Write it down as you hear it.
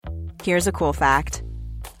Here's a cool fact.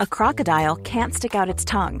 A crocodile can't stick out its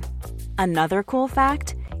tongue. Another cool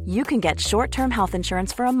fact, you can get short-term health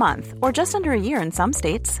insurance for a month or just under a year in some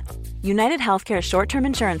states. United Healthcare short-term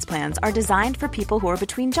insurance plans are designed for people who are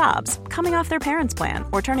between jobs, coming off their parents' plan,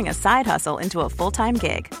 or turning a side hustle into a full-time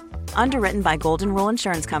gig. Underwritten by Golden Rule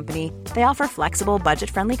Insurance Company, they offer flexible,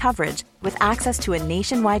 budget-friendly coverage with access to a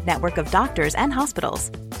nationwide network of doctors and hospitals.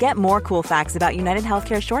 Get more cool facts about United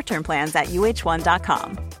Healthcare short-term plans at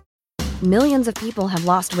uh1.com. Millions of people have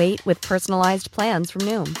lost weight with personalized plans from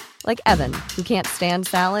Noom. Like Evan, who can't stand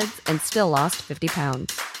salads and still lost 50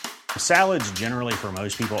 pounds. Salads generally for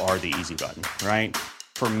most people are the easy button, right?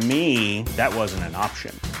 For me, that wasn't an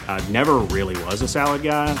option. I never really was a salad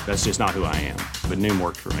guy. That's just not who I am. But Noom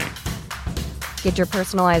worked for me. Get your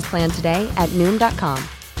personalized plan today at Noom.com.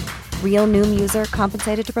 Real Noom user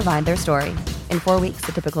compensated to provide their story. In 4 weeks,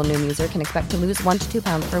 the typical Noom user can expect to lose 1 to 2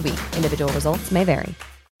 pounds per week. Individual results may vary.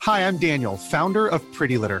 Hi, I'm Daniel, founder of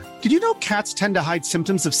Pretty Litter. Did you know cats tend to hide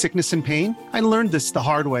symptoms of sickness and pain? I learned this the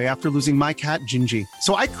hard way after losing my cat, Gingy.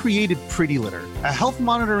 So I created Pretty Litter, a health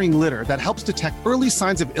monitoring litter that helps detect early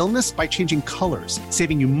signs of illness by changing colors,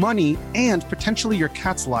 saving you money and potentially your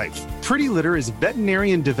cat's life. Pretty Litter is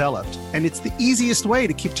veterinarian developed, and it's the easiest way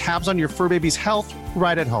to keep tabs on your fur baby's health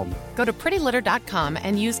right at home. Go to prettylitter.com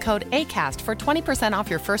and use code ACAST for 20% off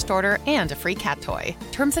your first order and a free cat toy.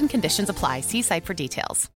 Terms and conditions apply. See site for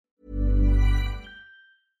details.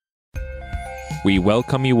 We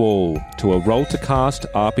welcome you all to a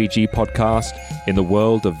Roll2Cast RPG podcast in the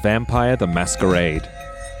world of Vampire the Masquerade.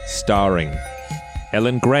 Starring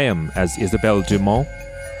Ellen Graham as Isabelle Dumont,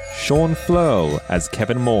 Sean Fleurl as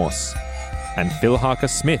Kevin Morse, and Phil Harker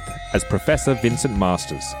Smith as Professor Vincent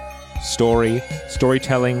Masters. Story,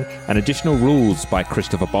 storytelling, and additional rules by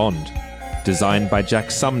Christopher Bond. Designed by Jack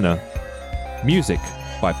Sumner. Music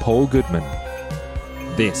by Paul Goodman.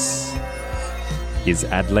 This is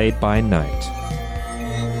Adelaide by Night.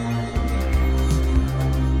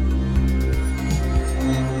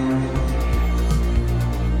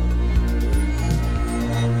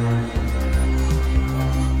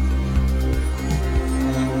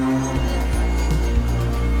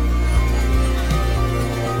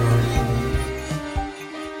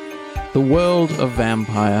 The world of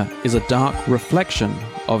Vampire is a dark reflection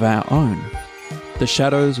of our own. The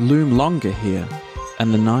shadows loom longer here,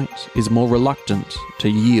 and the night is more reluctant to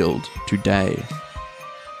yield to day.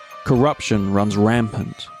 Corruption runs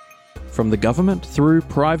rampant, from the government through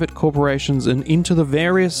private corporations and into the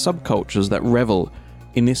various subcultures that revel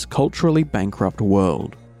in this culturally bankrupt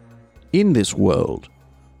world. In this world,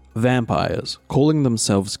 vampires, calling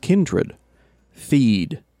themselves kindred,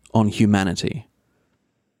 feed on humanity.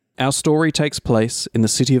 Our story takes place in the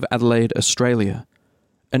city of Adelaide, Australia,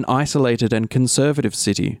 an isolated and conservative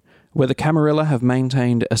city where the Camarilla have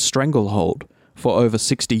maintained a stranglehold for over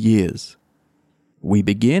 60 years. We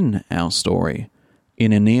begin our story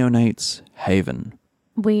in a neonate's haven.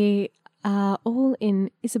 We are all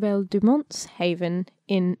in Isabelle Dumont's haven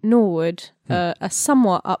in Norwood, a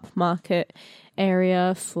somewhat upmarket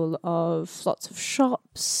area full of lots of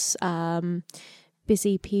shops,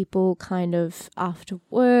 busy people kind of after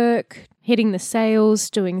work, hitting the sales,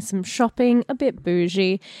 doing some shopping, a bit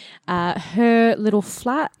bougie. Her little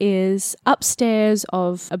flat is upstairs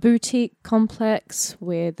of a boutique complex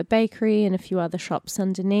with a bakery and a few other shops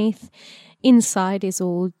underneath. Inside is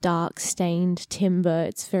all dark stained timber.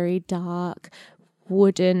 It's very dark,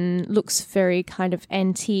 wooden, looks very kind of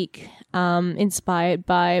antique, inspired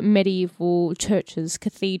by medieval churches,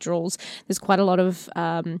 cathedrals. There's quite a lot of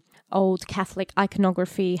old Catholic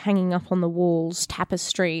iconography hanging up on the walls,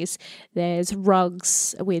 tapestries. There's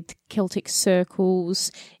rugs with Celtic circles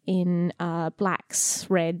in blacks,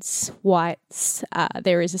 reds, whites.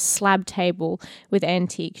 There is a slab table with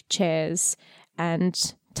antique chairs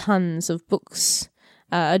and tons of books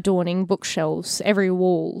adorning bookshelves. Every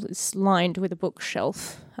wall is lined with a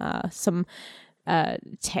bookshelf. Some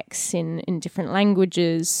texts in different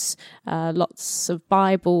languages, lots of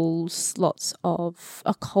Bibles, lots of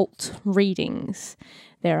occult readings.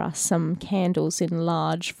 There are some candles in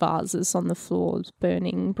large vases on the floors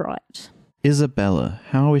burning bright. Isabella,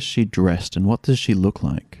 how is she dressed and what does she look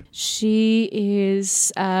like? She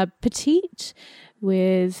is petite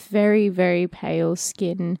with very, very pale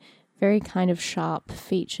skin, very kind of sharp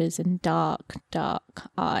features and dark, dark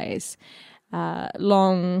eyes.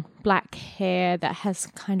 Long black hair that has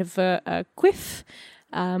kind of a quiff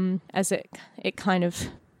as it kind of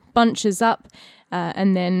bunches up,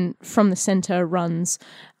 and then from the center runs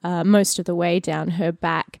most of the way down her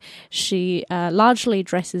back. She largely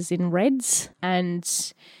dresses in reds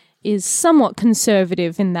and is somewhat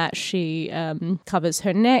conservative in that she covers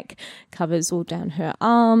her neck, covers all down her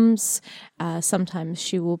arms. Sometimes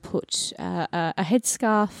she will put a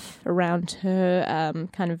headscarf around her,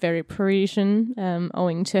 kind of very Parisian,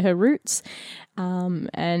 owing to her roots,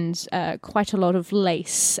 and quite a lot of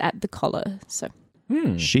lace at the collar. So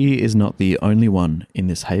She is not the only one in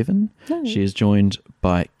this haven. No. She is joined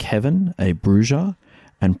by Kevin, a Bruja,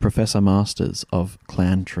 and Professor Masters of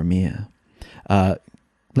Clan Tremere.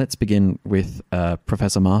 Let's begin with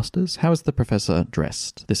Professor Masters. How is the professor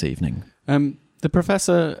dressed this evening? The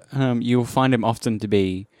professor, you'll find him often to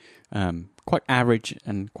be quite average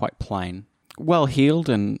and quite plain. Well-heeled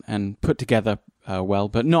and put together well,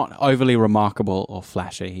 but not overly remarkable or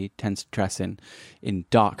flashy. He tends to dress in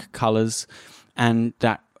dark colours and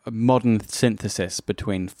that modern synthesis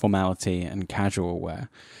between formality and casual wear,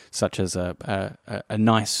 such as a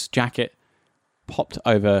nice jacket popped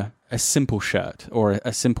over a simple shirt or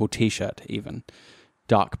a simple t-shirt even,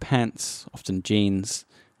 dark pants, often jeans,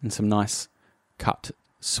 and some nice cut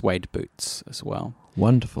suede boots as well.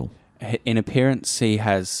 Wonderful. In appearance, he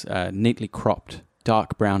has neatly cropped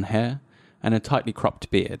dark brown hair and a tightly cropped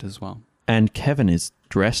beard as well. And Kevin is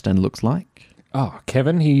dressed and looks like? Oh,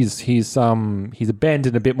 Kevin, he's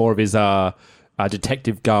abandoned a bit more of his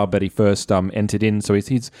detective garb that he first entered in. So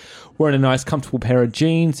he's wearing a nice, comfortable pair of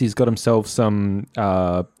jeans. He's got himself some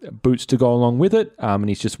boots to go along with it, and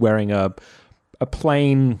he's just wearing a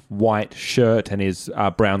plain white shirt and his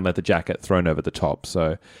brown leather jacket thrown over the top.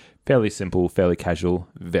 So fairly simple, fairly casual,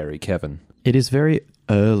 very Kevin. It is very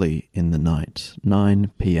early in the night,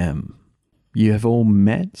 9 p.m. You have all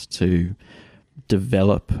met to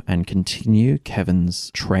develop and continue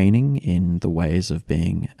Kevin's training in the ways of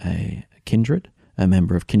being a kindred, a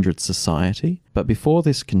member of Kindred Society. But before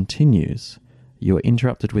this continues, you are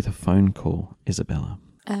interrupted with a phone call, Isabella.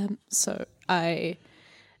 So I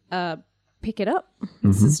pick it up.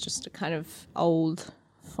 This is just a kind of old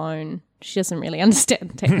phone. She doesn't really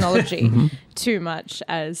understand technology too much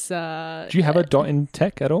as... Do you have a dot in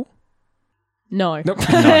tech at all? No. Nope.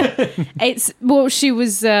 She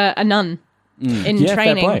was a nun in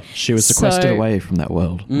training. Fair play. She was sequestered away from that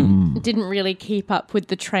world. Didn't really keep up with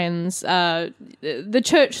the trends. The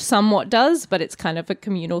church somewhat does, but it's kind of a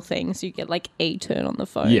communal thing. So you get like a turn on the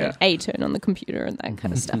phone, and a turn on the computer, and that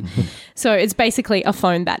kind of stuff. So it's basically a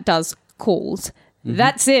phone that does calls.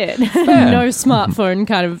 That's it. No smartphone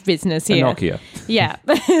kind of business here. A Nokia. Yeah.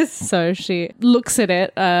 So she looks at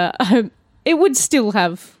it. It would still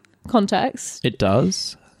have contacts. It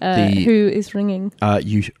does. Who is ringing?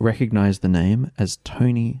 You recognize the name as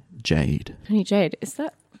Tony Jade. Tony Jade. Is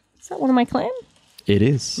that one of my clan? It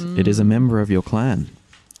is. It is a member of your clan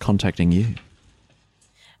contacting you.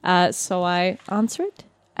 So I answer it.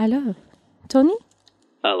 Hello, Tony?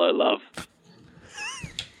 Hello, love.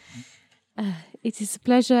 It is a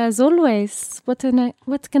pleasure as always. What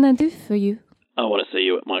can I do for you? I want to see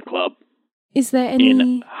you at my club Is there any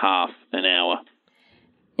in half an hour.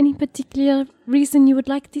 Any particular reason you would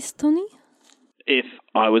like this, Tony? If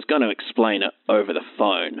I was going to explain it over the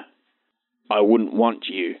phone, I wouldn't want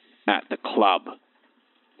you at the club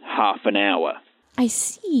half an hour. I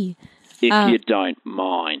see. If you don't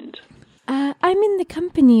mind. I'm in the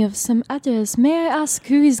company of some others. May I ask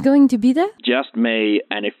who is going to be there? Just me,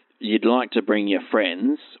 and if you'd like to bring your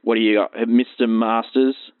friends, what do you got? Mr.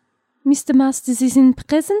 Masters? Mr. Masters is in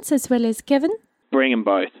presence as well as Kevin. Bring them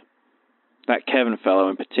both. That Kevin fellow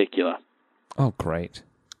in particular. Oh, great.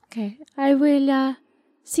 Okay, I will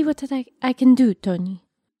see what I can do, Tony.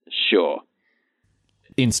 Sure.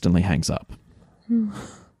 Instantly hangs up.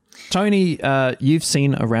 Tony, you've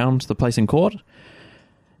seen around the place in court.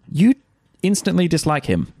 You instantly dislike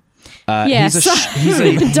him. Yes.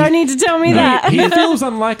 Don't need to tell me that. He feels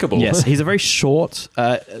unlikable. Yes, he's a very short,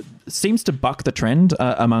 seems to buck the trend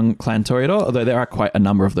among Clan Toreador, although there are quite a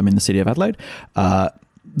number of them in the city of Adelaide.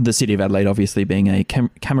 The city of Adelaide obviously being a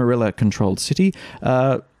Camarilla-controlled city.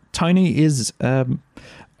 Tony is a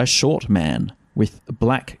short man with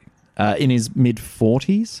black, in his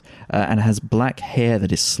mid-40s, and has black hair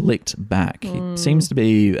that is slicked back. He seems to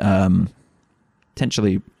be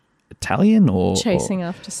potentially Italian or... Chasing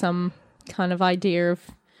after some kind of idea of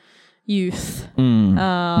youth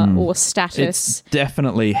or status. It's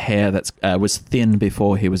definitely hair that was thin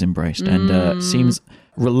before he was embraced and seems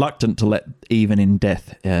reluctant to let, even in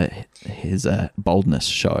death, his boldness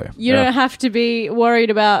show. You don't have to be worried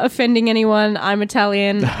about offending anyone. I'm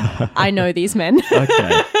Italian. I know these men.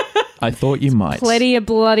 Okay. I thought you might. Plenty of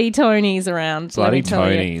bloody Tonys around. Bloody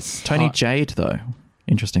Tonys. Tony Jade, though.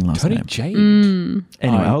 Interesting last Tony name. Jade.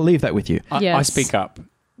 Anyway, I'll leave that with you. Yes. I speak up.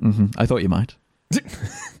 I thought you might.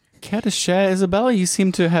 care to share, Isabella? You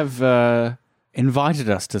seem to have invited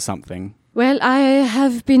us to something. Well, I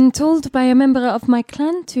have been told by a member of my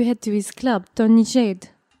clan to head to his club, Tony Jade.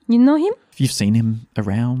 You know him? You've seen him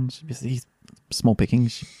around. He's small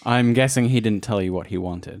pickings. I'm guessing he didn't tell you what he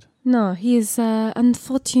wanted. No, he is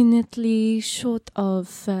unfortunately short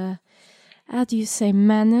of, how do you say,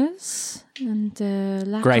 manners and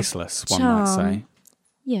lack Graceless, of one charm. might say.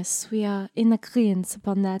 Yes, we are in agreement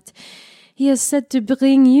upon that. He is said to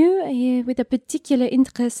bring you with a particular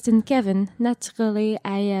interest in Kevin. Naturally,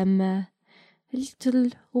 I am a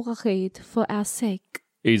little worried for our sake.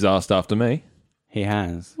 He's asked after me. He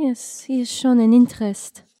has. Yes, he has shown an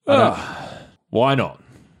interest. Why not?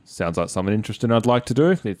 Sounds like something interesting I'd like to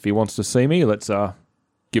do. If he wants to see me, let's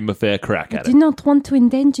give him a fair crack I at do it. not want to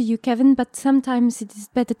endanger you, Kevin, but sometimes it is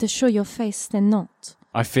better to show your face than not.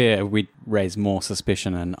 I fear we'd raise more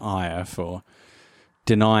suspicion and ire for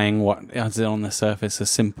denying what is on the surface a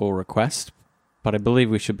simple request, but I believe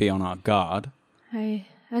we should be on our guard. I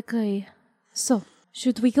agree. So,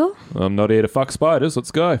 should we go? I'm not here to fuck spiders.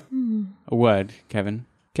 Let's go. A word, Kevin.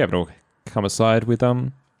 Kevin will come aside with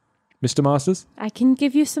Mr. Masters. I can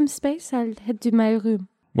give you some space. I'll head to my room.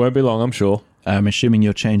 Won't be long, I'm sure. I'm assuming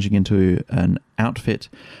you're changing into an outfit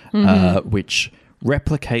which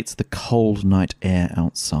replicates the cold night air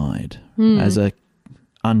outside. As a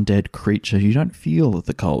undead creature, you don't feel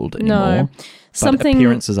the cold anymore. No. But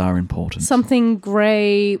appearances are important. Something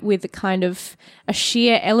grey with a kind of a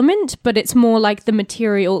sheer element, but it's more like the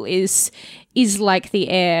material is like the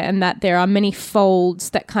air, and that there are many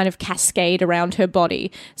folds that kind of cascade around her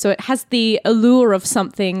body. So it has the allure of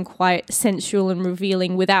something quite sensual and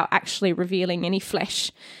revealing without actually revealing any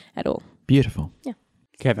flesh at all. Beautiful. Yeah.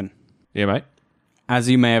 Kevin. Yeah, mate? As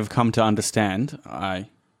you may have come to understand, I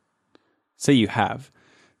see you have,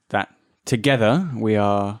 that together we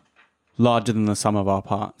are larger than the sum of our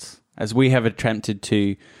parts. As we have attempted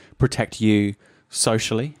to protect you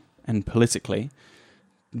socially and politically,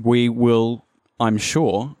 we will, I'm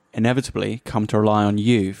sure, inevitably come to rely on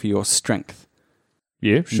you for your strength.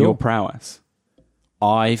 Yeah, and sure. your prowess.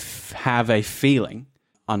 I have a feeling,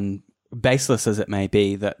 baseless as it may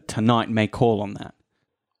be, that tonight may call on that.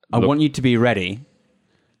 I want you to be ready.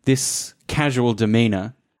 This casual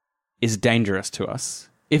demeanor is dangerous to us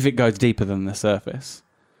if it goes deeper than the surface.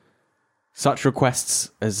 Such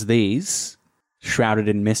requests as these, shrouded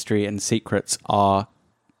in mystery and secrets, are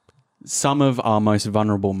some of our most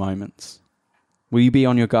vulnerable moments. Will you be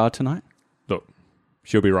on your guard tonight? Look,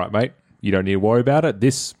 she'll be right, mate. You don't need to worry about it.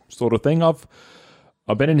 This sort of thing, I've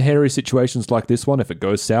been in hairy situations like this one. If it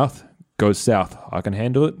goes south, goes south. I can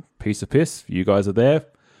handle it. Piece of piss. You guys are there.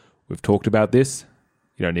 We've talked about this.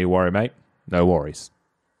 You don't need to worry, mate. No worries.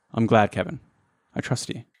 I'm glad, Kevin. I trust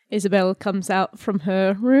you. Isabel comes out from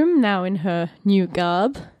her room, now in her new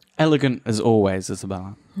garb. Elegant as always,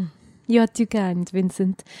 Isabella. You are too kind,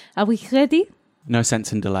 Vincent. Are we ready? No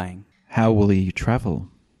sense in delaying. How will he travel?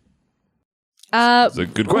 That's a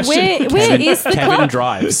good question. Where is the Kevin club?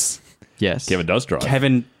 drives. Yes. Kevin does drive.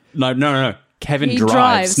 No. Kevin He drives.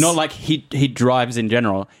 drives. Not like he drives in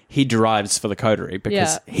general. He drives for the coterie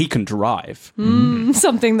because he can drive.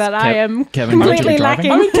 Something that I am Kevin, would you be completely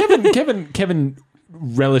driving? lacking. I mean, Kevin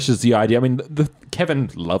relishes the idea. I mean, Kevin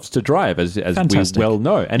loves to drive, as we Fantastic. well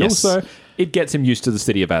know, and Yes. also it gets him used to the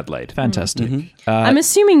city of Adelaide. Fantastic. I'm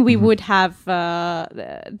assuming we would have,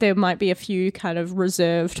 there might be a few kind of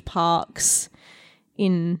reserved parks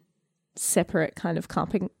in separate kind of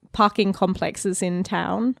parking complexes in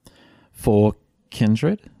town. For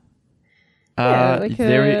Kindred? Yeah, like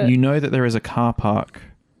you know that there is a car park.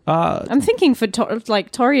 I'm thinking for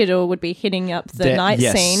Toreador would be hitting up the night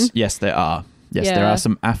scene. Yes, there are. Yes, there Yeah. are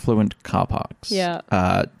some affluent car parks. Yeah.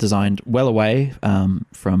 Designed well away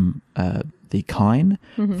from the Kine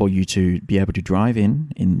for you to be able to drive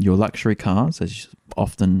in your luxury cars, as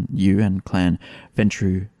often you and Clan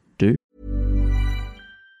Ventru do.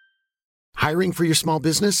 Hiring for your small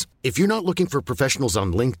business? If you're not looking for professionals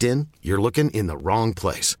on LinkedIn, you're looking in the wrong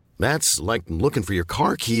place. That's like looking for your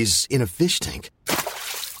car keys in a fish tank.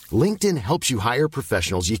 LinkedIn helps you hire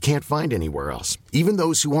professionals you can't find anywhere else, even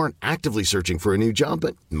those who aren't actively searching for a new job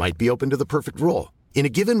but might be open to the perfect role. In a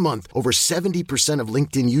given month, over 70% of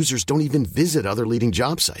LinkedIn users don't even visit other leading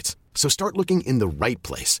job sites. So start looking in the right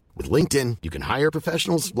place. With LinkedIn, you can hire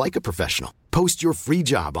professionals like a professional. Post your free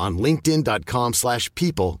job on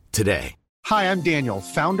linkedin.com/people today. Hi, I'm Daniel,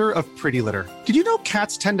 founder of Pretty Litter. Did you know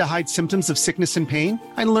cats tend to hide symptoms of sickness and pain?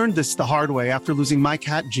 I learned this the hard way after losing my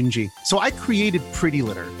cat, Gingy. So I created Pretty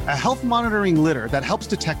Litter, a health monitoring litter that helps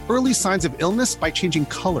detect early signs of illness by changing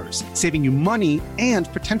colors, saving you money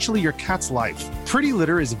and potentially your cat's life. Pretty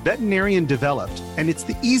Litter is veterinarian developed, and it's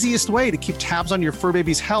the easiest way to keep tabs on your fur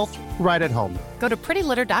baby's health right at home. Go to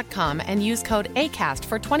prettylitter.com and use code ACAST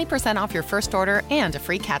for 20% off your first order and a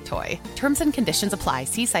free cat toy. Terms and conditions apply.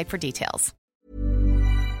 See site for details.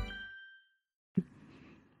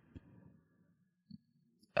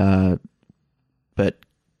 But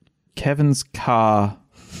Kevin's car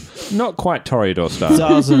Not quite Toreador style.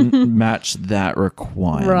 doesn't match that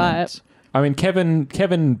requirement. Right. I mean,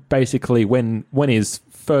 Kevin basically, when his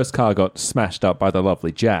first car got smashed up by the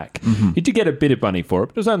lovely Jack, he did get a bit of money for it,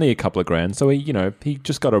 but it was only a couple of grand. So he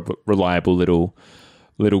just got a reliable little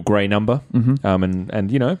grey number. And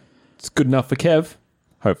it's good enough for Kev.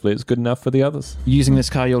 Hopefully it's good enough for the others. Using this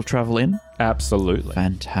car you'll travel in? Absolutely.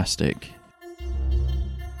 Fantastic.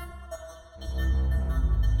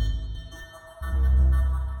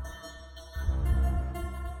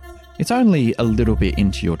 It's only a little bit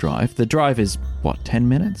into your drive. The drive is, 10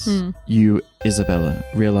 minutes? You, Isabella,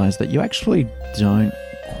 realise that you actually don't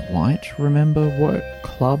quite remember what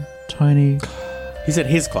club Tony... He's at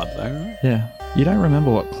his club, though, right? Yeah. You don't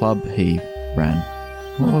remember what club he ran.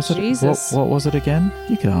 What was Jesus. it? What was it again?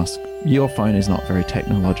 You could ask. Your phone is not very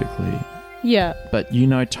technologically... Yeah. But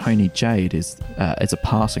Tony Jade is a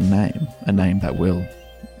passing name, a name that will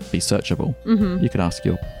be searchable. You could ask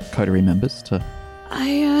your coterie members to...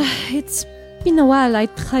 It's been a while. I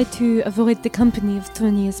try to avoid the company of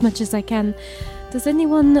Tony as much as I can. Does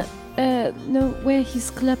anyone know where his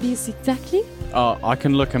club is exactly? I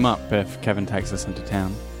can look him up if Kevin takes us into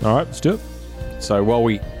town. All right, let's do it. So while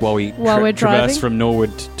we're driving? traverse from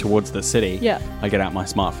Norwood towards the city, Yeah. I get out my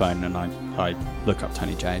smartphone and I look up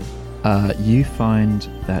Tony Jade. You find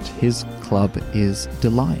that his club is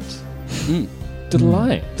Delight.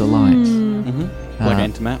 Delight. Like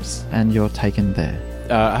Enter Maps. And you're taken there.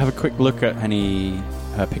 I have a quick look at any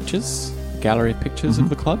pictures, gallery of pictures of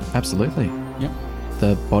the club. Absolutely. Yep.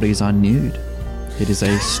 The bodies are nude. It is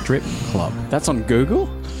a strip club. That's on Google?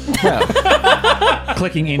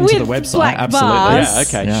 Clicking into With the website, black absolutely. bars. Yeah,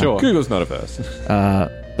 okay, Yeah. sure. Google's not averse.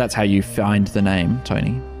 That's how you find the name,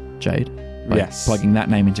 Tony Jade. By Yes. plugging that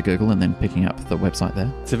name into Google and then picking up the website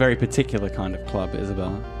there. It's a very particular kind of club,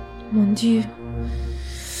 Isabella. Mon Dieu.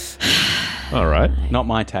 All right. Not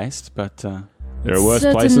my taste, but There are worse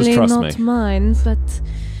places, trust Certainly me. not mine, but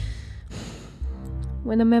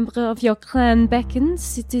when a member of your clan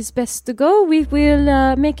beckons, it is best to go. We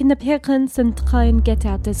will make an appearance and try and get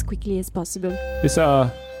out as quickly as possible.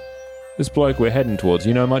 This bloke we're heading towards,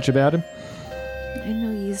 you know much about him? I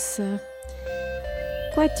know he's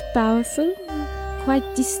quite powerful, quite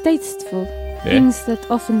distasteful. Things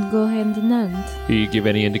that often go hand in hand. Do you give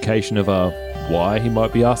any indication of why he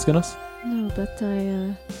might be asking us? No, but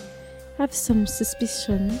I have some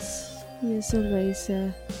suspicions. He has always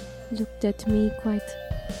looked at me quite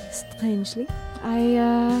strangely.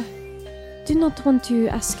 I do not want to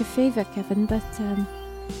ask a favor, Kevin, but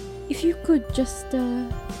if you could just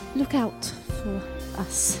look out for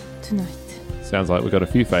us tonight. Sounds like we've got a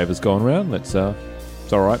few favours going around. It's all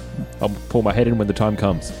right. I'll pull my head in when the time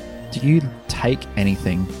comes. Do you take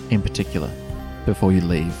anything in particular before you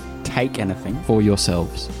leave? take anything. For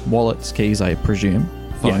yourselves. Wallets, keys, I presume.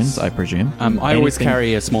 Phones, Yes. I presume. I always Anything-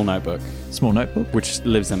 carry a small notebook. Small notebook? Which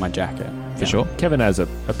lives in my jacket. For sure. Kevin has a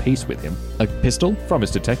piece with him. A pistol? From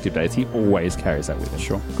his detective days, he always carries that with him.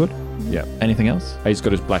 Sure. Good. Yeah. Anything else? He's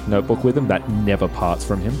got his black notebook with him. That never parts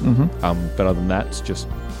from him. Mm-hmm. But other than that, it's just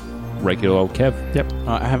regular old Kev. Yep.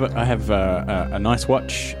 I have a nice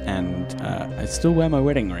watch, and I still wear my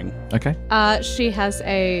wedding ring. Okay. She has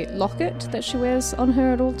a locket that she wears on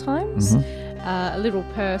her at all times. Mm-hmm. A little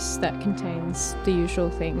purse that contains the usual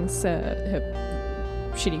things, her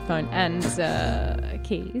shitty phone and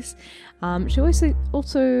keys. She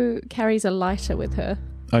also carries a lighter with her.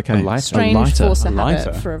 Okay. Strange force of habit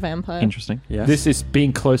lighter. for a vampire. Interesting. Yes. This is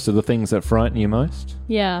being close to the things that frighten you most.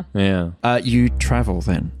 Yeah. Yeah. You travel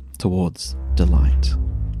then towards Delight.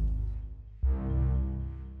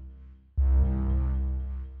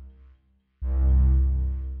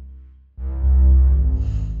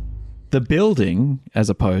 The building, as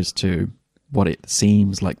opposed to what it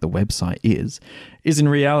seems like the website is in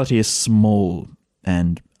reality a small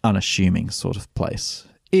and unassuming sort of place,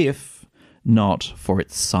 if not for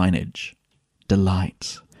its signage.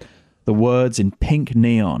 Delight. The words in pink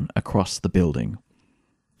neon across the building.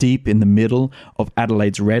 Deep in the middle of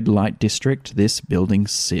Adelaide's red light district, this building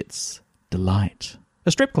sits. Delight.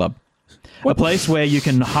 A strip club. A place where you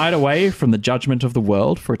can hide away from the judgment of the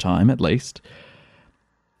world for a time, at least.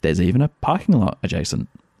 There's even a parking lot adjacent.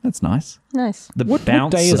 That's nice. Nice. The What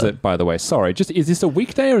bouncer. day is it, by the way? Sorry, is this a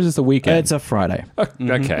weekday or is this a weekend? It's a Friday.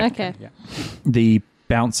 Okay. Okay. Yeah. The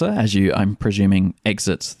bouncer, as I'm presuming,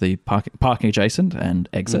 exits the parking adjacent and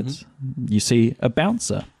exits. You see a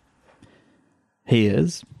bouncer. He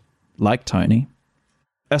is, like Tony,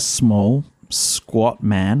 a small, squat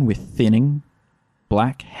man with thinning,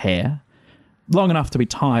 black hair, long enough to be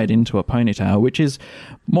tied into a ponytail, which is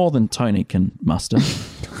more than Tony can muster.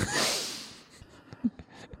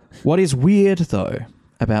 What is weird, though,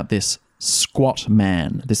 about this squat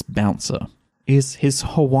man, this bouncer, is his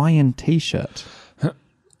Hawaiian t-shirt.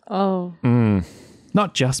 Oh.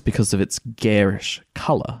 Not just because of its garish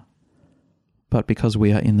colour, but because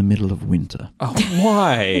we are in the middle of winter. Oh,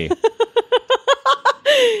 why?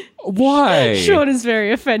 Why? Sean is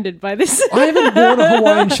very offended by this. I haven't worn a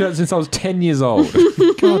Hawaiian shirt since I was 10 years old.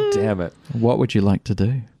 God damn it. What would you like to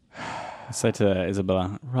do? I say to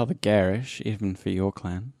Isabella, rather garish, even for your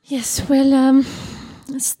clan. Yes, well,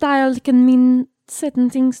 style can mean certain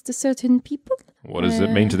things to certain people. What does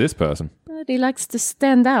it mean to this person? But he likes to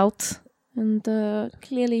stand out and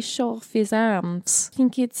clearly show off his arms. I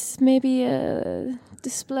think it's maybe a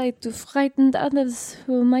display to frighten others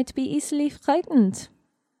who might be easily frightened.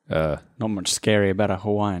 Not much scary about a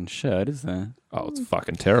Hawaiian shirt, is there? Oh, it's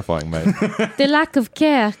fucking terrifying, mate. The lack of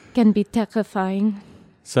care can be terrifying.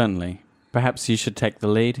 Certainly. Perhaps you should take the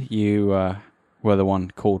lead. You were the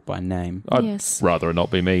one called by name. I'd Yes. rather it not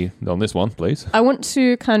be me on this one, please. I want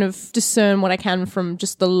to kind of discern what I can from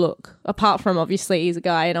just the look. Apart from, obviously, he's a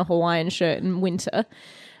guy in a Hawaiian shirt in winter.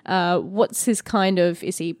 What's his kind of...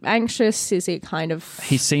 Is he anxious? Is he kind of...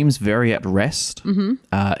 He seems very at rest.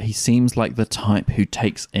 He seems like the type who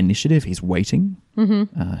takes initiative. He's waiting.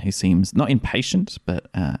 He seems not impatient, but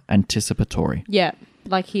anticipatory. Yeah,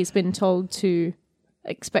 like he's been told to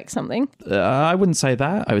expect something. I wouldn't say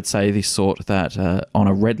that. I would say the sort that on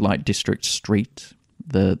a red light district street,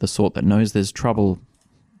 the sort that knows there's trouble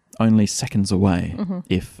only seconds away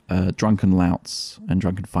if drunken louts and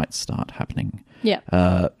drunken fights start happening. Yeah.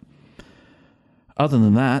 Other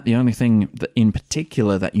than that, the only thing that in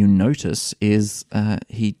particular that you notice is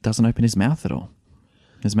he doesn't open his mouth at all.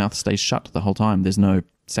 His mouth stays shut the whole time. There's no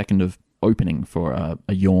second of opening for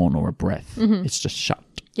a yawn or a breath. It's just shut.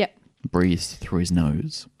 Yeah. Breathes through his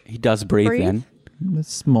nose. He does breathe then. There's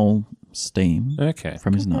small steam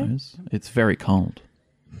from his nose. It's very cold.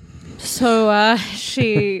 So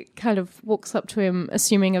she kind of walks up to him,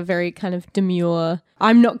 assuming a very kind of demure,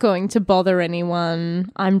 I'm not going to bother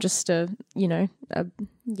anyone. I'm just a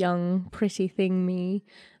young, pretty thing me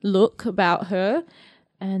look about her.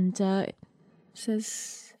 And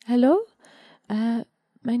says, hello, my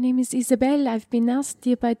name is Isabel. I've been asked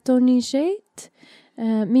here by Tony Jade.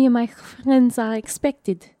 Me and my friends are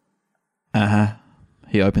expected.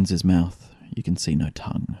 He opens his mouth. You can see no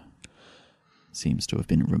tongue. Seems to have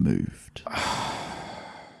been removed.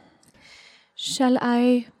 Shall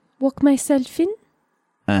I walk myself in?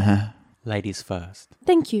 Ladies first.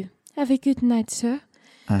 Thank you. Have a good night, sir.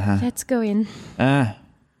 Let's go in.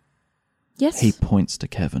 Yes? He points to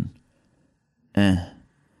Kevin. And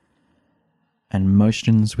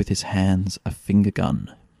motions with his hands a finger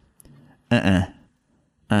gun.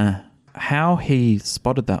 How he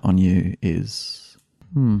spotted that on you is...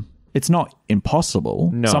 It's not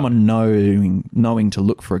impossible. No. Someone knowing to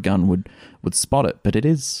look for a gun would spot it, but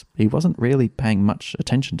he wasn't really paying much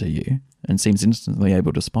attention to you and seems instantly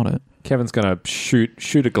able to spot it. Kevin's going to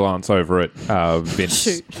shoot a glance over at Vince.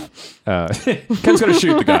 Shoot. Kevin's going to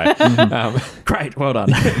shoot the guy. Great, well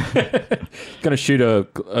done. Going to shoot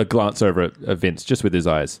a glance over at Vince just with his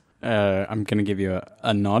eyes. I'm going to give you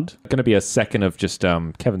a nod. Going to be a second of just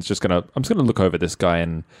Kevin's just going to... I'm just going to look over this guy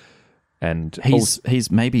and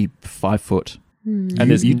he's maybe 5 foot.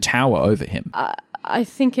 And You tower over him. I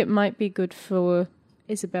think it might be good for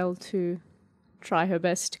Isabel to try her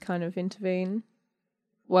best to kind of intervene.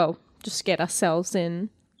 Well, just get ourselves in.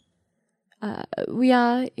 We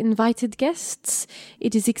are invited guests.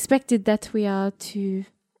 It is expected that we are to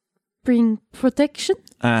bring protection.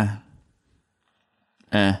 And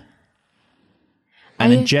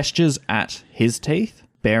then gestures at his teeth,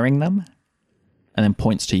 baring them, and then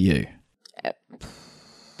points to you.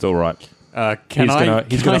 It's all right. He's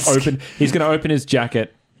going to open his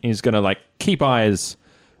jacket. He's going to keep eyes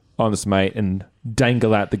on this mate and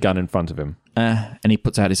dangle out the gun in front of him. And he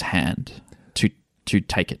puts out his hand to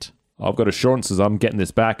take it. I've got assurances I'm getting this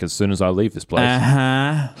back as soon as I leave this place.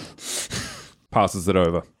 Passes it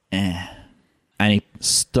over. And he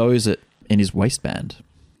stows it in his waistband.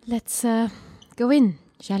 Let's go in,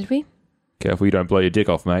 shall we? Careful you don't blow your dick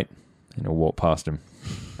off, mate. And he'll walk past him.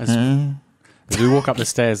 As we walk up the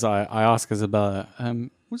stairs, I ask Isabella,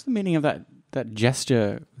 what's the meaning of that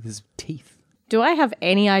gesture with his teeth? Do I have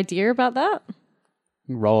any idea about that?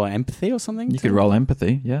 Roll empathy or something? You could roll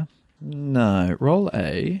empathy, yeah. No, roll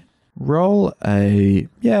a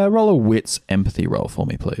wits empathy roll for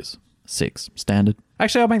me, please. 6, standard.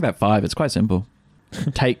 Actually, I'll make that 5. It's quite simple.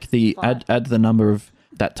 Take the add the number of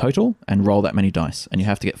that total and roll that many dice, and you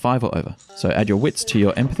have to get 5 or over. So add your wits to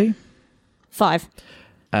your empathy. 5.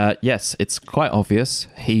 Yes, it's quite obvious.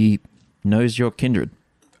 He knows your kindred.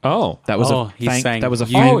 Oh, that was he's saying that was a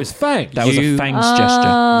fang. Oh, it's fang. That was a fangs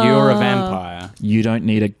gesture. You're a vampire. You don't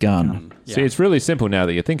need a gun. Yeah. See, it's really simple now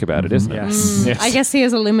that you think about it, isn't it? Yes. Yes. I guess he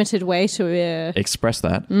has a limited way to express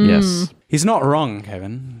that. Yes. He's not wrong,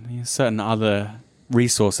 Kevin. He has certain other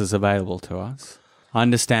resources available to us. I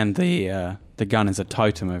understand the gun is a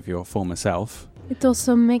totem of your former self. It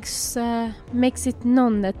also makes it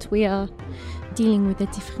known that we are dealing with a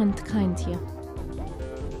different kind here.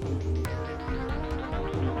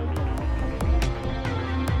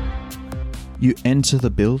 You enter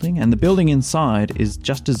the building, and the building inside is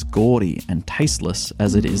just as gaudy and tasteless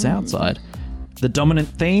as it is outside. The dominant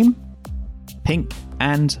theme? Pink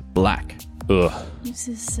and black. Ugh.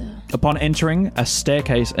 Upon entering, a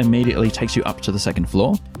staircase immediately takes you up to the second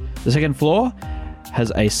floor. The second floor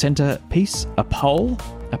has a centerpiece, a pole,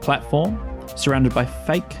 a platform, surrounded by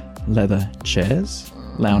fake leather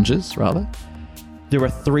lounges. There are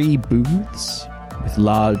 3 booths with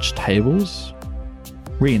large tables,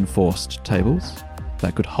 reinforced tables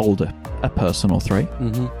that could hold a person or 3.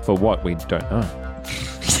 Mm-hmm. For what, we don't know.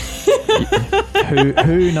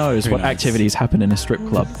 Who knows what activities happen in a strip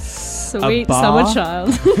club? Sweet summer child.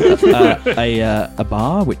 A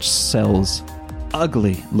bar which sells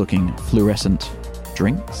ugly-looking fluorescent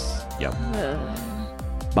drinks. Yep.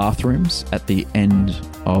 Bathrooms at the end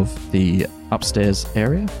of the upstairs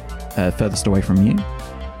area, furthest away from you.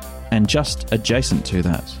 And just adjacent to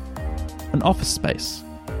that, an office space.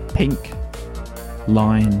 Pink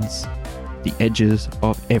lines the edges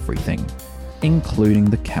of everything, including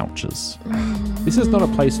the couches. This is not a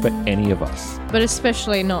place for any of us. But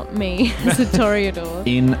especially not me as a Toreador.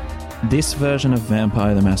 In this version of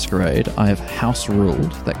Vampire the Masquerade, I have house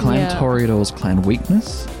ruled that Clan Toreador's clan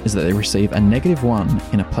weakness is that they receive a -1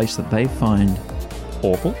 in a place that they find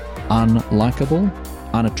awful, unlikable,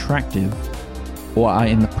 unattractive, or are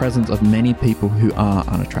in the presence of many people who are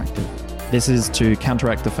unattractive. This is to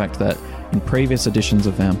counteract the fact that in previous editions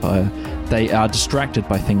of Vampire, they are distracted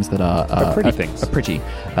by things that are pretty,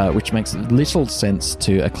 which makes little sense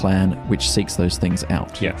to a clan which seeks those things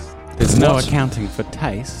out. Yes. There's no accounting for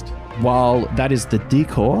taste. While that is the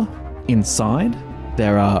decor, inside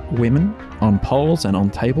there are women on poles and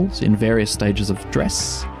on tables in various stages of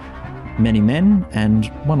dress, many men and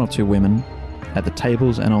 1 or 2 women at the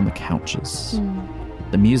tables and on the couches.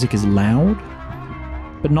 The music is loud,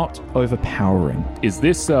 but not overpowering. Is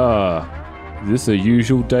this a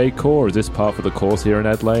usual decor, or is this part of the course here in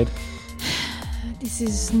Adelaide? This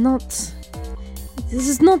is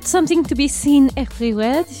not something to be seen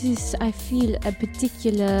everywhere. This is, I feel, a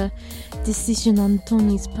particular decision on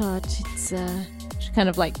Tony's part. It's she kind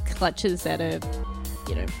of like clutches at her,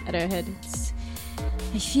 at her head.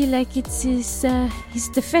 I feel like it's his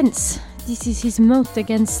defense. This is his moat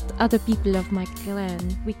against other people of my clan.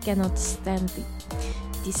 We cannot stand the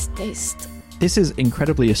distaste. This is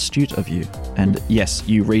incredibly astute of you, and yes,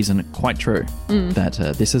 you reason quite true that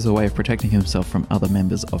this is a way of protecting himself from other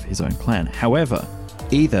members of his own clan. However,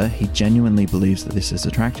 either he genuinely believes that this is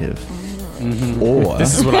attractive, or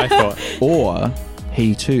this is what I thought, or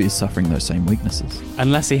he too is suffering those same weaknesses.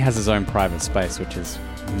 Unless he has his own private space, which is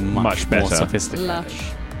much better, more sophisticated.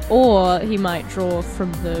 Lush. Or he might draw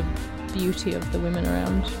from the beauty of the women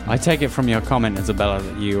around. I take it from your comment, Isabella,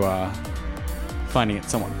 that you are finding it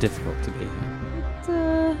somewhat difficult to be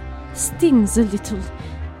here. It stings a little,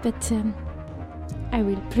 but I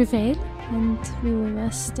will prevail, and we will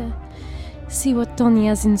just see what Tony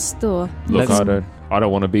has in store. Look, I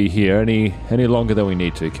don't want to be here any longer than we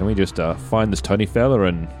need to. Can we just find this Tony fella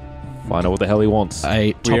and find out what the hell he wants?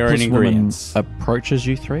 A topless woman approaches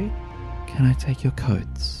you 3. Can I take your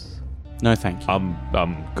coats? No, thank you.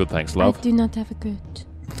 Good, thanks, love. I do not have a coat.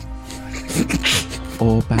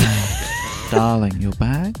 Or bag. Darling, your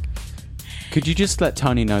bag? Could you just let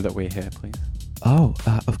Tony know that we're here, please? Oh,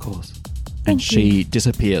 of course. and she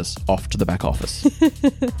disappears off to the back office.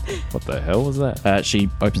 What the hell was that? She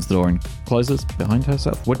opens the door and closes behind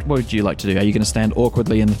herself. What would you like to do? Are you going to stand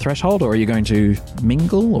awkwardly in the threshold, or are you going to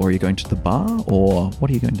mingle, or are you going to the bar, or what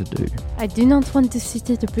are you going to do? I do not want to sit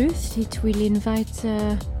at a booth. It will invite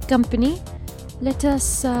company.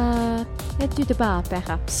 Let's do the bar,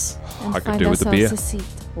 perhaps. And I could find do with the ourselves beer. a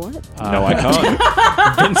seat. What? No, I can't.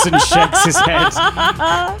 Vincent shakes his head.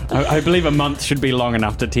 I believe a month should be long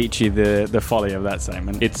enough to teach you the folly of that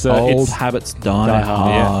statement. It's Old it's, habits die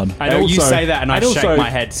hard. Yeah. And you say that, and I shake also- my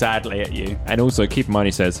head sadly at you. And also, keep in mind,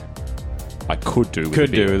 he says, I could do with Could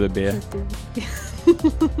a beer. do with a beer.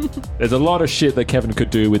 There's a lot of shit that Kevin could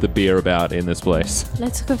do with a beer about in this place.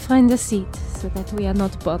 Let's go find a seat so that we are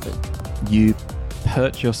not bothered. You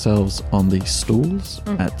perch yourselves on the stools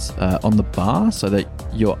on the bar so that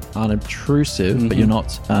you're unobtrusive, but you're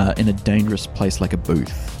not in a dangerous place like a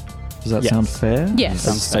booth. Does that sound fair? Yes. Is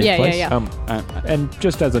that a safe Yeah, place? yeah. And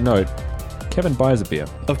just as a note, Kevin buys a beer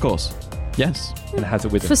Of course. Yes. and has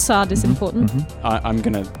it with him. Facade is important. I'm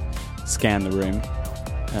going to scan the room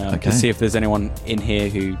Okay. to see if there's anyone in here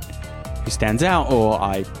who stands out, or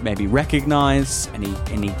I maybe recognize any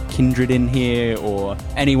kindred in here, or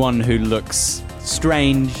anyone who looks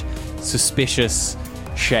strange, suspicious,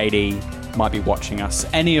 shady, might be watching us.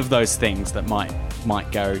 Any of those things that might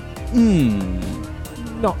go,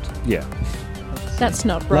 Not. Yeah. That's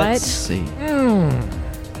not right. Let's see.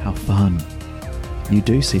 How fun. You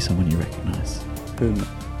do see someone you recognize. Whom?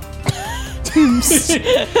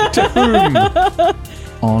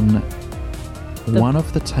 On one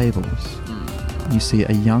of the tables, you see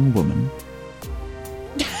a young woman.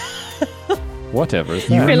 Whatever is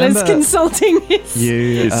You that? Phil is remember- consulting his...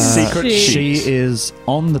 You, secret she sheet. is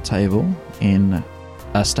on the table in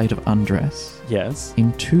a state of undress. Yes.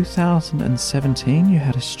 In 2017, you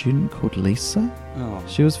had a student called Lisa. Oh,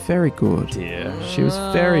 She was very good. dear. She was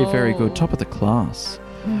very, very good, top of the class.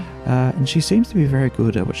 And she seems to be very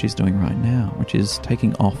good at what she's doing right now, which is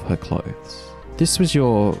taking off her clothes. This was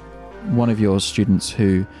one of your students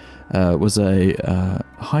who was a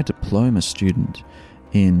high diploma student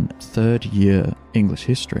in third year English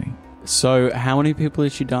history. So, how many people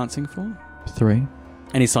is she dancing for? 3.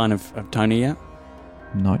 Any sign of Tony yet?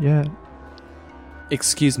 Not yet.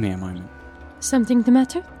 Excuse me a moment. Something the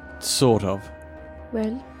matter? Sort of.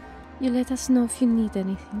 Well, you let us know if you need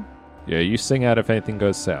anything. Yeah, you sing out if anything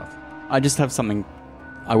goes south. I just have something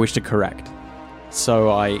I wish to correct. So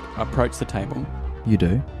I approach the table. You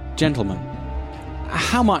do? Gentlemen,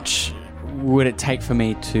 how much would it take for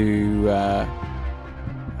me to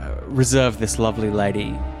reserve this lovely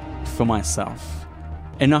lady for myself?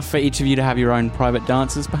 Enough for each of you to have your own private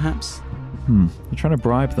dances, perhaps? You're trying to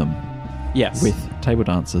bribe them Yes. with table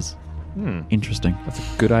dancers. Interesting. That's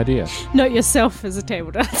a good idea. Not yourself as a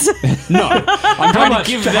table dancer. No, I'm trying to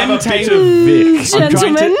give them table. Vic? I'm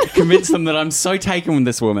trying Gentlemen. to convince them that I'm so taken with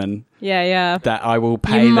this woman Yeah. that I will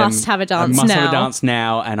pay You them. must have a dance I must have now. a dance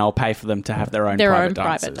now, and I'll pay for them to have their own private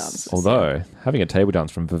dances. dances. Although, having a table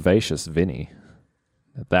dance from Vivacious Vinny,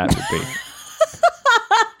 that would be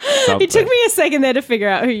something. It took me a second there to figure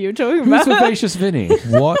out who you were talking Who's about. Vivacious Vinny?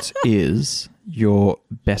 What is your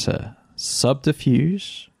better,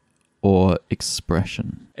 subterfuge or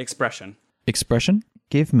expression? Expression. Expression?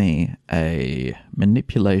 Give me a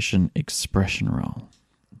manipulation expression roll.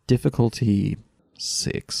 Difficulty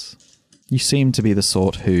 6. You seem to be the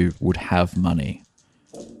sort who would have money,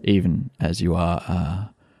 even as you are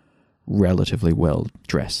relatively well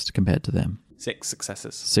dressed compared to them. 6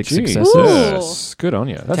 successes. 6 Jesus. successes. Good on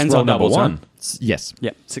you. That's Tens roll or number doubles, one. Yes.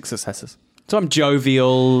 Yep, 6 successes. So I'm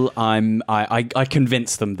jovial. I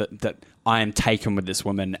convince them that I am taken with this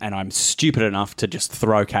woman, and I'm stupid enough to just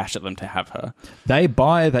throw cash at them to have her. They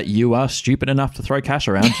buy that you are stupid enough to throw cash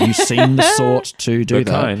around. You seem the sort to do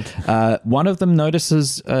The that. One of them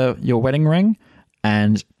notices your wedding ring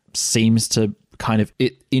and seems to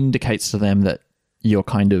it indicates to them that you're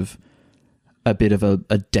kind of a bit of a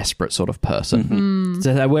desperate sort of person. Mm-hmm.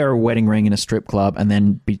 So they wear a wedding ring in a strip club and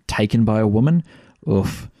then be taken by a woman.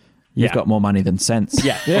 Oof. You've Yeah. got more money than sense.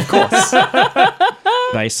 Yeah, of course.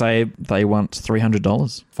 They say they want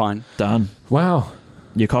 $300. Fine. Done. Wow.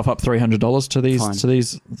 You cough up $300 to these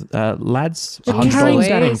Fine. lads. carrying $100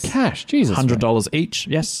 that in cash. Jesus. $100 each.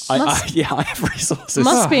 Yes. I have resources.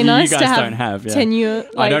 Must be you nice guys to have don't have. Yeah. tenure.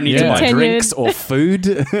 I don't need to buy tenured- drinks or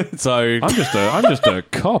food, so I'm just a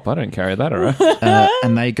cop. I don't carry that around.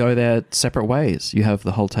 And they go their separate ways. You have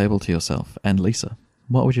the whole table to yourself and Lisa.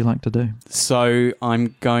 What would you like to do? So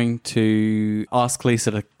I'm going to ask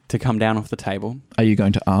Lisa to come down off the table. Are you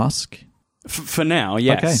going to ask? For now,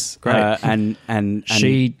 yes. Okay, great. And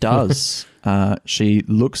She does. She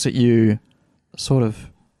looks at you sort of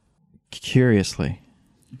curiously.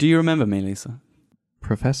 Do you remember me, Lisa?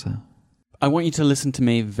 Professor. I want you to listen to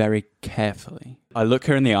me very carefully. I look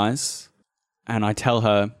her in the eyes and I tell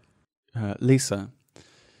her, Lisa,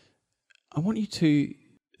 I want you to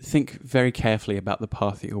think very carefully about the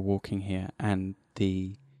path that you're walking here and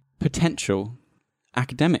the potential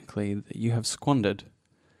academically that you have squandered.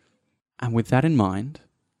 And with that in mind,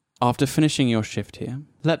 after finishing your shift here,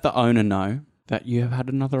 let the owner know that you have had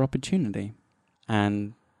another opportunity.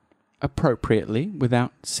 And appropriately,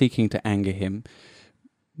 without seeking to anger him,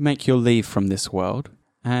 make your leave from this world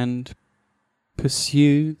and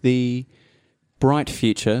pursue the bright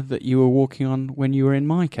future that you were walking on when you were in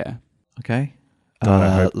my care. Okay.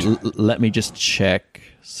 Let me just check,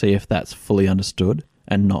 see if that's fully understood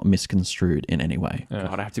and not misconstrued in any way.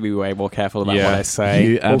 God, I have to be way more careful about what I say.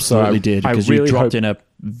 You absolutely did, because you dropped in a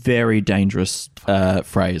very dangerous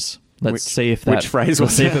phrase. Let's see if that... Which phrase let's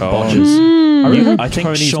was see it? if it bodges. I think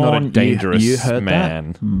Tony's Sean, not a dangerous you heard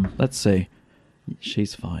man. That? Let's see.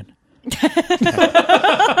 She's fine.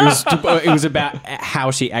 It was about how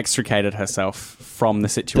she extricated herself from the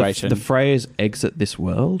situation. The phrase "exit this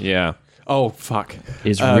world" Yeah. Oh, fuck.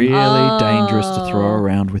 is really dangerous to throw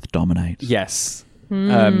around with dominate. Yes.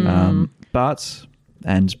 But,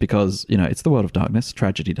 and because, it's the world of darkness,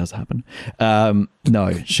 tragedy does happen.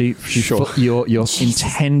 No, she Sure. your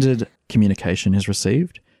intended communication is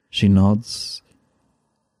received. She nods,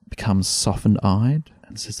 becomes softened-eyed,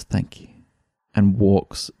 and says thank you, and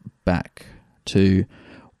walks back to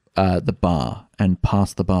the bar and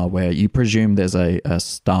past the bar where you presume there's a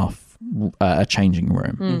staff, a changing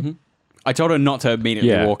room. Mm-hmm. I told her not to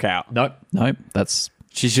immediately walk out. Nope, that's...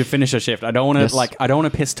 She should finish her shift. I don't want to I don't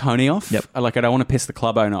want to piss Tony off. Yep. I don't want to piss the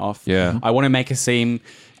club owner off. Yeah. I want to make it seem.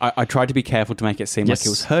 I tried to be careful to make it seem like it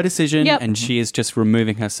was her decision, and she is just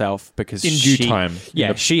removing herself because In due time.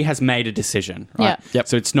 Yeah, she has made a decision. Right? Yeah. Yep.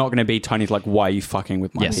 So it's not going to be Tony's like, why are you fucking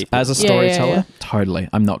with my people? As a storyteller, totally.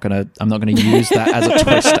 I'm not gonna use that as a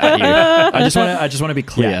twist at you. I just want to be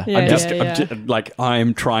clear.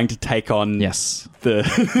 I'm trying to take on the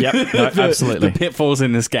absolutely the pitfalls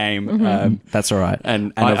in this game. That's all right.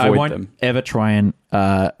 And I avoid won't them. ever try and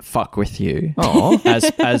fuck with you. Why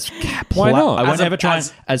not? I won't ever try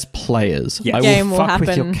as players. Yes. I Game will will fuck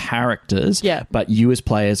with your happen. characters. Yeah. But you as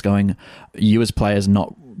players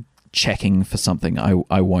not checking for something.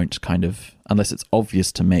 I won't kind of, unless it's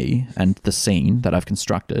obvious to me and the scene that I've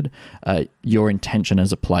constructed. Your intention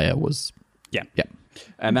as a player was Yeah. yeah.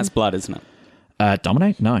 And that's blood, isn't it?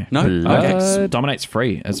 Dominate? No. Okay. Dominate's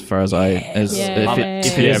free as far as I if it Yeah,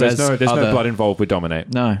 is there's as no other- blood involved with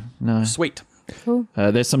dominate. No. Sweet. Cool.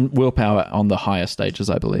 There's some willpower on the higher stages,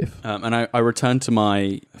 I believe. And I return to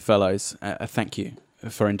my fellows. Thank you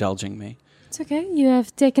for indulging me. It's okay. You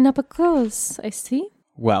have taken up a cause, I see.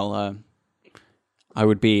 Well, I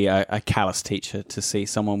would be a callous teacher to see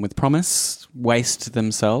someone with promise waste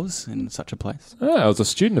themselves in such a place. Oh, I was a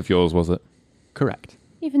student of yours, was it? Correct.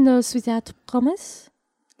 Even those without promise.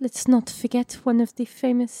 Let's not forget one of the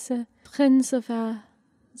famous friends of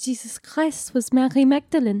Jesus Christ was Mary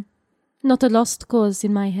Magdalene. Not a lost cause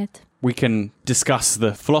in my head. We can discuss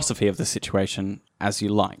the philosophy of the situation as you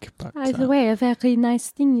like. But, Either way, a very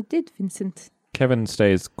nice thing you did, Vincent. Kevin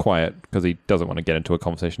stays quiet because he doesn't want to get into a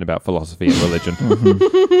conversation about philosophy and religion.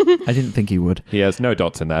 I didn't think he would. He has no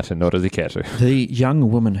dots in that, and nor does he care to. The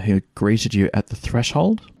young woman who greeted you at the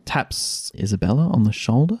threshold taps Isabella on the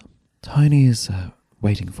shoulder. Tony is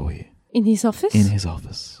waiting for you. In his office? In his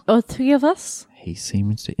office. All three of us? He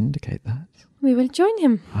seems to indicate that. We will join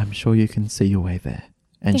him. I'm sure you can see your way there.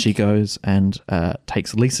 And Thank she you. goes and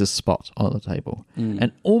takes Lisa's spot on the table.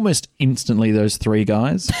 And almost instantly, those three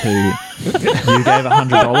guys who you gave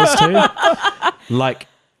 $100 to, like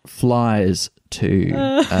flies to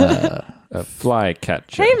A fly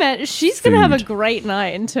catcher. Hey, man, she's going to have a Food. great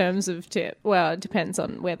night in terms of tip. Well, it depends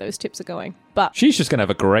on where those tips are going. But She's just going to have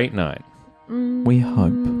a great night. We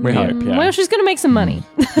hope. we hope, yeah. well, she's going to make some money.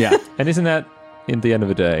 Yeah. And isn't that, in the end of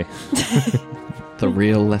the day? The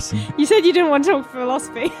real lesson. You said you didn't want to talk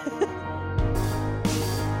philosophy.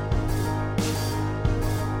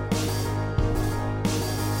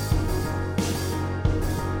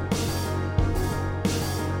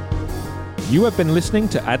 You have been listening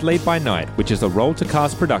to Adelaide by Night, which is a Roll to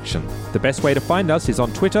Cast production. The best way to find us is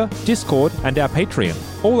on Twitter, Discord, and our Patreon.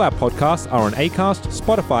 All our podcasts are on Acast,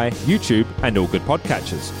 Spotify, YouTube, and all good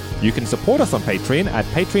podcatchers. You can support us on Patreon at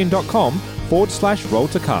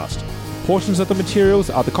patreon.com/roll2cast. Portions of the materials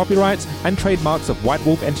are the copyrights and trademarks of White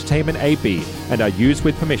Wolf Entertainment AB and are used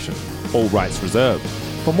with permission. All rights reserved.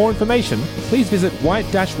 For more information, please visit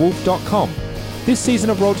white-wolf.com. This season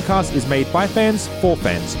of Roll to Cast is made by fans for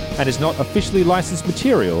fans and is not officially licensed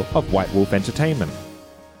material of White Wolf Entertainment.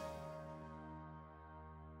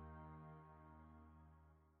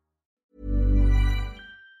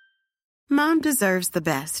 Mom deserves the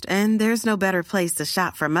best, and there's no better place to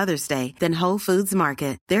shop for Mother's Day than Whole Foods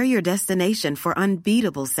Market. They're your destination for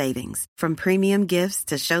unbeatable savings, from premium gifts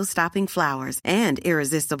to show-stopping flowers and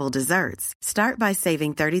irresistible desserts. Start by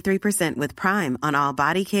saving 33% with Prime on all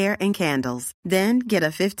body care and candles. Then get a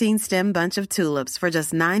 15-stem bunch of tulips for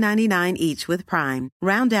just $9.99 each with Prime.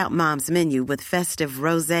 Round out Mom's menu with festive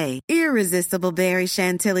rosé, irresistible berry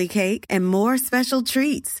chantilly cake, and more special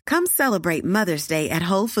treats. Come celebrate Mother's Day at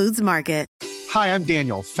Whole Foods Market. Hi, I'm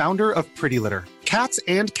Daniel, founder of Pretty Litter. Cats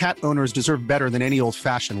and cat owners deserve better than any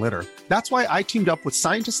old-fashioned litter. That's why I teamed up with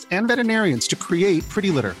scientists and veterinarians to create Pretty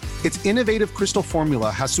Litter. Its innovative crystal formula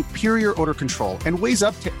has superior odor control and weighs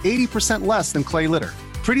up to 80% less than clay litter.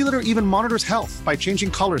 Pretty Litter even monitors health by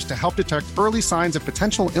changing colors to help detect early signs of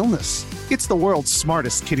potential illness. It's the world's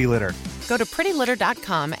smartest kitty litter. Go to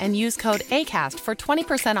prettylitter.com and use code ACAST for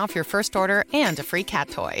 20% off your first order and a free cat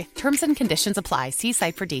toy. Terms and conditions apply. See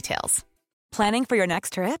site for details. Planning for your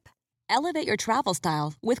next trip? Elevate your travel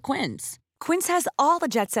style with Quince. Quince has all the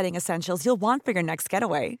jet-setting essentials you'll want for your next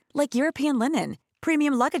getaway, like European linen,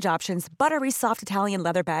 premium luggage options, buttery soft Italian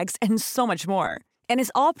leather bags, and so much more. And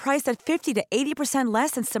is all priced at 50 to 80%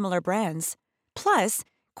 less than similar brands. Plus,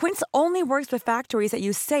 Quince only works with factories that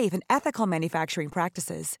use safe and ethical manufacturing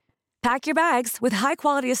practices. Pack your bags with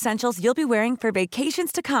high-quality essentials you'll be wearing for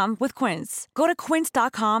vacations to come with Quince. Go to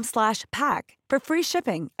quince.com/pack for free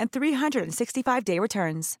shipping and 365-day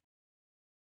returns.